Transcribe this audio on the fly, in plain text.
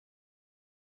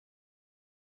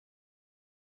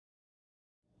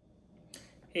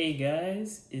Hey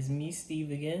guys, it's me Steve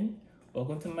again.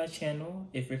 Welcome to my channel.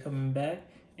 If you're coming back,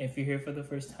 if you're here for the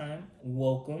first time,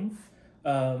 welcome.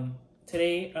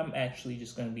 Today I'm actually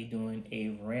just going to be doing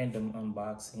a random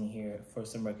unboxing here for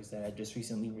some records that I just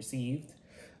recently received.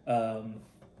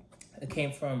 It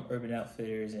came from Urban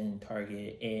Outfitters and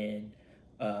Target and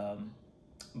I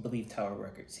believe Tower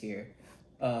Records here.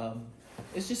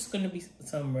 It's just going to be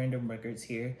some random records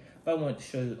here, but I want to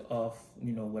show off,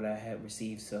 what I had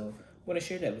received. So I want to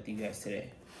share that with you guys today.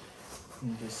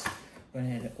 I'm just going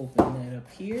ahead and open that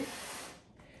up here.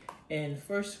 And the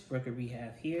first record we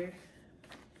have here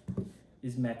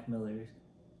is Mac Miller's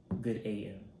Good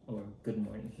AM or Good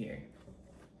Morning here.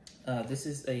 This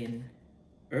is an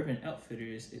Urban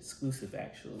Outfitters exclusive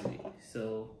actually.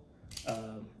 So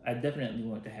I definitely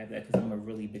want to have that because I'm a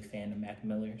really big fan of Mac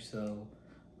Miller. So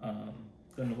I'm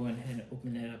gonna go ahead and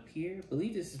open that up here. I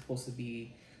believe this is supposed to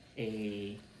be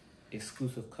a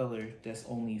exclusive color that's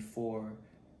only for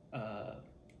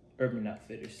Urban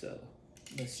Outfitters. So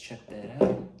let's check that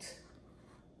out.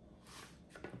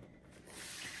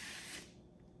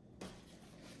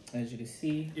 As you can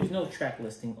see, there's no track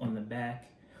listing on the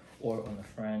back or on the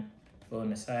front, but on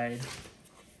the side,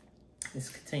 this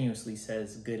continuously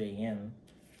says Good AM,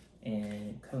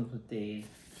 and it comes with a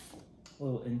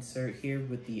little insert here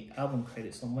with the album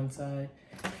credits on one side,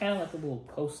 kind of like a little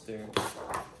poster,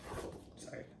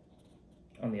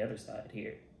 on the other side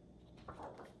here.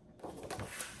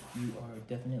 You are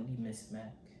definitely Miss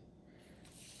Mac.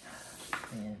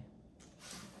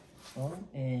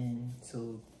 And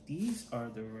so these are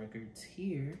the records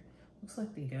here. Looks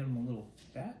like they got them a little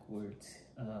backwards.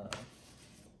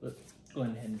 But go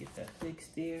ahead and get that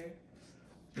fixed there.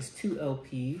 There's 2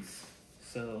 LPs.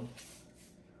 So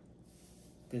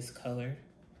this color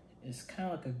is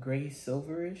kind of like a gray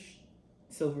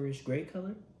silverish gray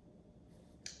color.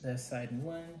 That's side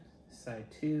 1, side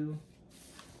 2.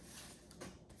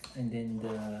 And then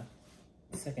the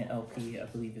second LP, I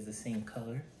believe, is the same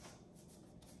color.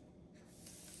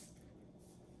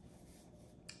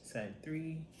 Side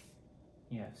 3,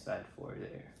 you have side 4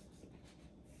 there.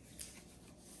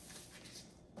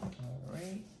 All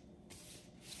right,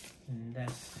 and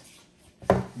that's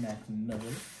Mac Miller.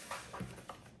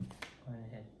 Go ahead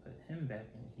and put him back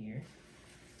in here.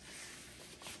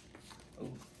 Oh,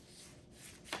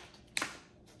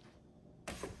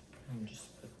 let me just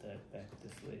put that back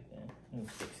this way then. Let me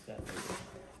fix that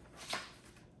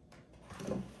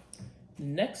later. The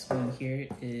next one here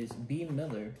is B.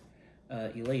 Miller,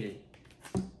 Elated.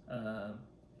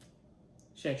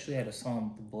 She actually had a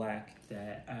song with Black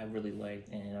that I really liked,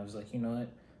 and I was like, you know what,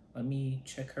 let me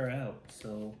check her out.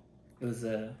 So it was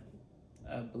I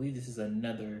believe this is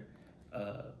another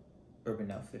Urban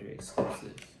Outfitter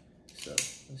exclusive. So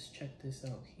let's check this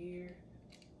out here.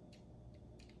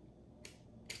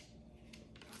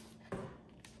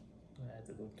 I have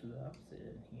to go to the opposite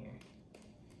end here.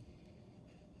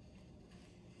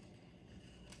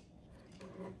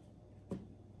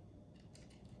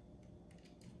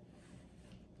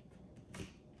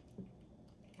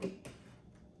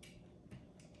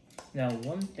 Now,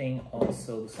 one thing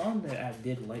also, the song that I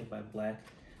did like by Black,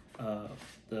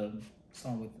 the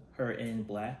song with her in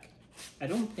Black, I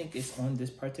don't think it's on this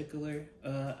particular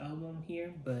album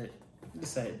here, but I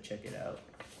decided to check it out.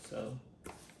 So,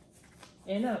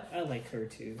 and I like her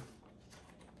too.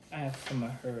 I have some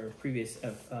of her previous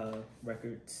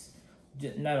records,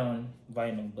 not on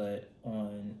vinyl, but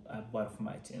I bought it from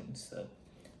iTunes. So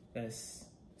that's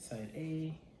side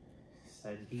A,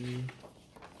 side B.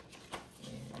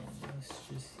 And let's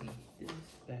just see this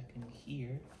back in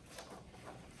here.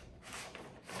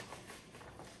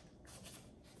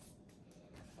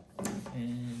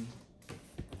 And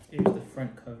here's the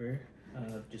front cover.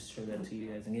 Just show that to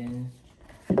you guys again.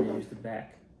 And there's the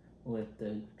back with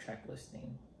the track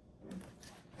listing.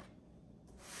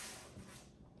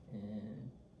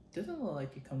 And doesn't look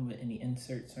like it comes with any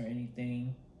inserts or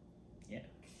anything. Yeah.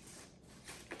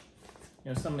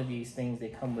 Some of these things, they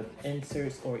come with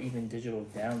inserts or even digital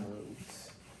downloads.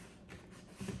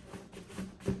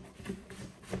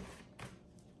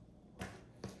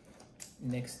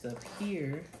 Next up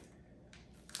here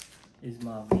is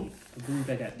Mobb. I believe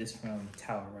I got this from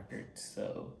Tower Records.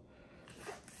 So,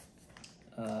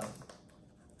 I've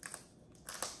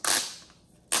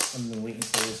been waiting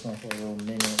for this one for a little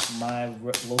minute. My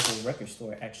local record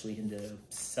store actually ended up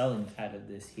selling out of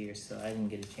this here, so I didn't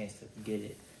get a chance to get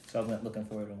it. So I went looking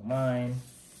for it online,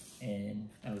 and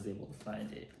I was able to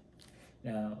find it.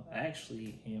 Now, I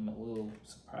actually am a little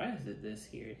surprised at this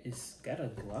here. It's got a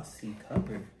glossy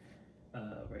cover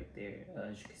right there,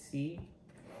 as you can see.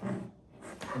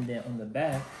 And then on the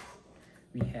back,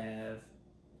 we have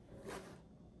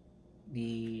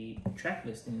the track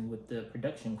listing with the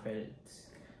production credits.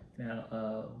 Now,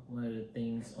 one of the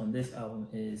things on this album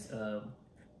is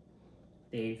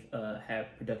they've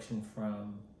had production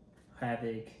from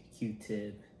Havoc,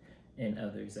 Q-Tip, and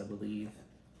others, I believe.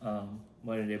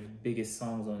 One of their biggest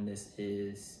songs on this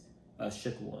is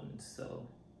Shook Ones, so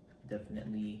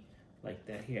definitely like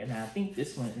that here. And I think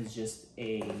this one is just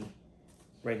a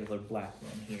regular black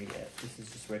one here. Yeah, this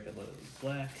is just regularly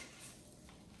black.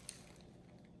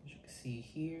 As you can see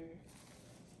here.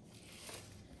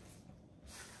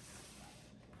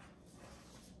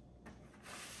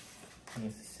 And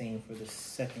it's the same for the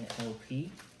second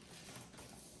LP.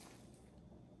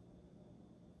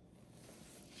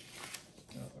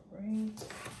 All right,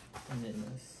 and then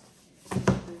let's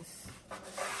get this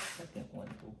second one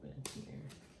open here.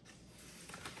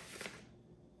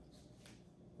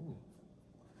 Ooh.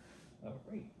 All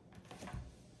right.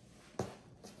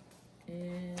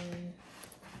 And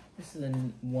this is the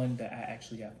one that I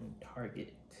actually got from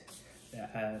Target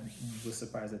that I was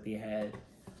surprised that they had.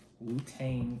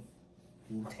 Wu-Tang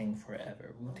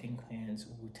Forever. Wu-Tang Clan's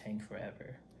Wu-Tang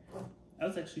Forever. I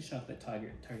was actually shocked that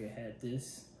Target had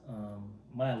this.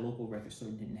 My local record store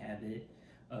didn't have it.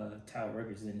 Tower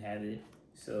Records didn't have it.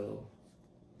 So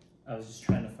I was just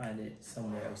trying to find it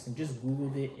somewhere else and just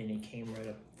Googled it and it came right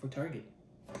up for Target.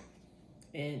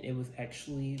 And it was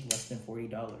actually less than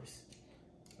 $40.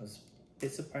 I was a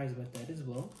bit surprised about that as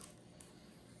well.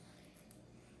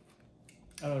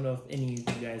 I don't know if any of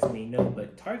you guys may know,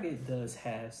 but Target does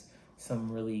have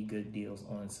some really good deals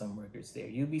on some records there.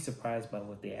 You'll be surprised by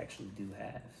what they actually do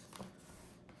have.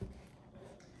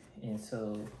 And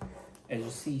so, as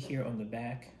you see here on the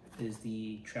back is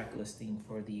the track listing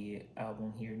for the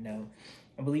album here. Now,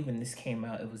 I believe when this came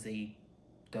out, it was a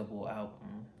double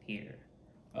album here.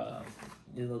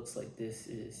 It looks like this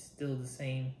is still the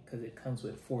same because it comes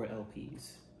with 4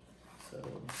 LPs. So,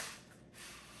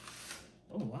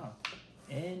 oh wow.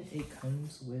 And it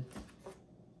comes with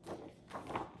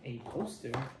a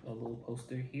poster, a little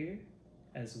poster here,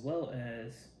 as well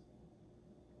as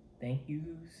thank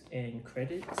yous and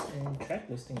credits and track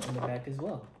listing on the back as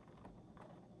well.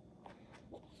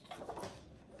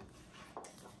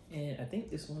 And I think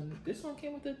this one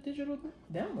came with a digital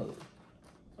download.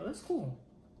 Oh, that's cool.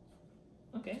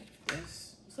 Okay,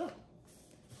 that's what's up.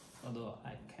 Although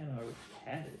I kind of already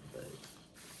had it, but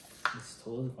it's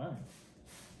totally fine.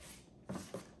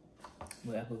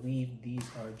 But I believe these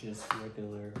are just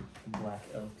regular black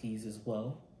LPs as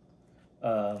well.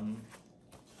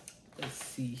 Let's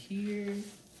see here.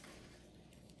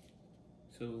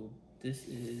 So this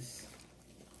is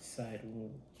side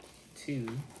 2.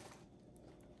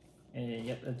 And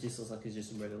yep, it just looks like it's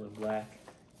just regular black.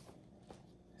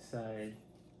 Side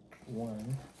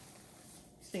 1.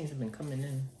 These things have been coming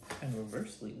in kind of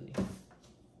reverse lately.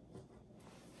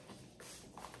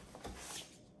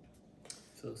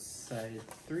 So side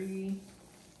 3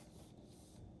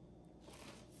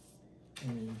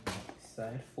 and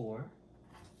side 4.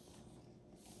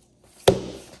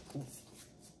 Ooh.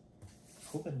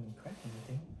 Hope I didn't crack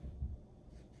anything.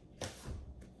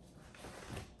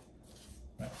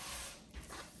 Right.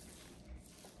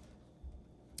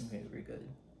 Okay, very good.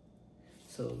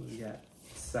 So we got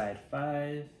side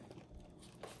 5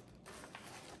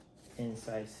 and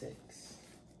side 6.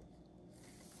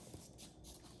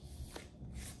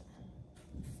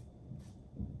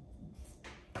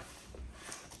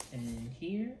 And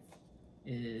here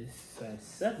is side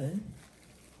 7,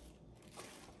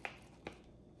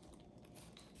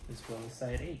 as well as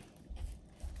side 8.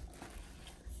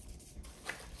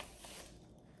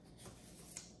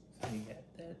 So we got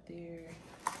that there.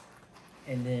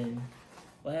 And then,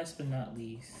 last but not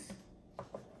least,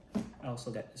 I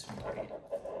also got this from Target.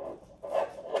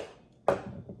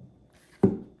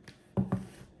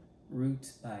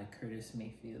 Roots by Curtis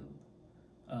Mayfield.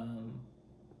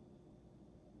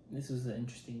 This was an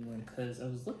interesting one because I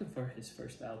was looking for his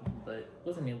first album, but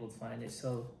wasn't able to find it.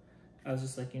 So I was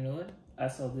just like, you know what? I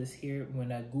saw this here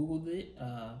when I Googled it,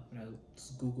 when I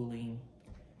was Googling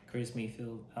Curtis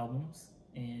Mayfield albums,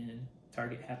 and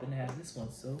Target happened to have this one.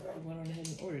 So I went on ahead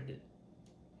and ordered it.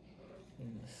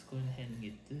 And let's go ahead and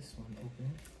get this one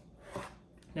open.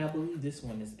 Now I believe this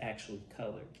one is actually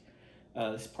colored.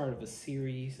 It's part of a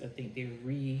series. I think they're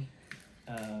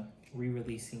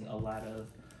re-releasing a lot of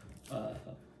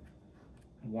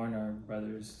Warner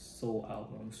Brothers soul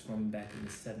albums from back in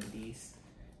the 70s.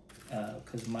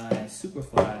 Because my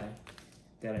Superfly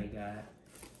that I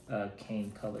got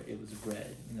came colored. It was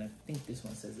red. And I think this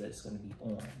one says that it's going to be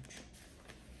orange.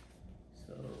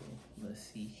 So let's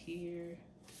see here.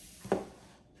 Oh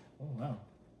wow.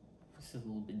 This is a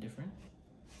little bit different.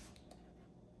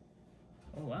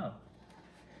 Oh wow.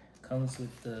 Comes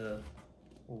with the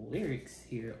lyrics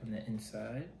here on the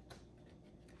inside,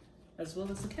 as well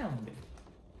as the calendar.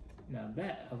 Now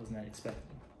that I was not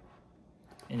expecting.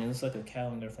 And it looks like a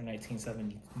calendar for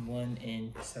 1971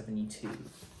 and 72.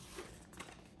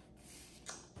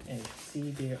 And you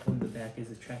see there on the back is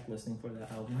a track listing for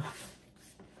the album.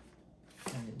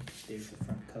 And there's the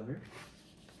front cover.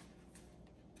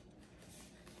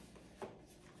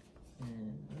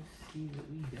 And let's see what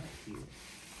we got here.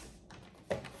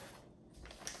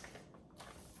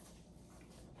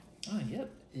 Oh, yep,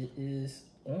 it is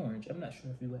orange. I'm not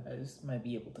sure if you guys might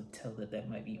be able to tell that that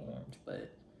might be orange,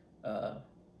 but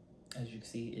as you can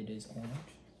see, it is orange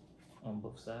on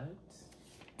both sides.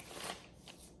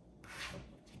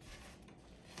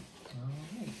 All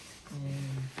right,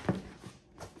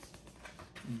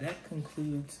 and that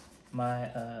concludes my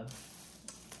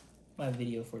my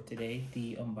video for today,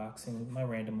 the unboxing, my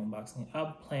random unboxing.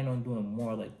 I'll plan on doing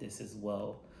more like this as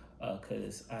well,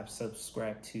 because I've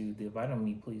subscribed to the Vinyl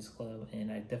Me Please Club,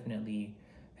 and I definitely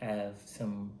have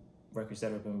some records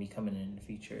that are going to be coming in the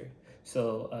future.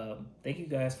 So thank you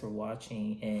guys for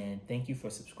watching, and thank you for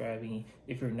subscribing.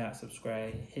 If you're not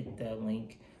subscribed, hit that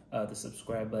link, the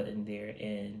subscribe button there,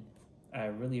 and I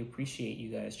really appreciate you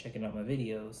guys checking out my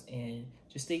videos, and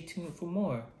just stay tuned for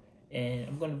more. And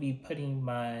I'm going to be putting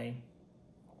my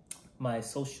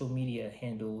social media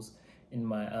handles in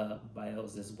my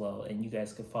bios as well, and you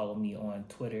guys can follow me on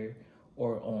Twitter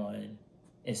or on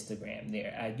Instagram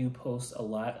there. I do post a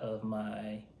lot of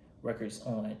my records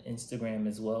on Instagram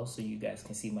as well, so you guys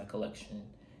can see my collection.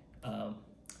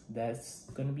 That's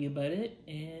gonna be about it,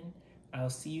 and I'll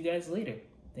see you guys later.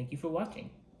 Thank you for watching.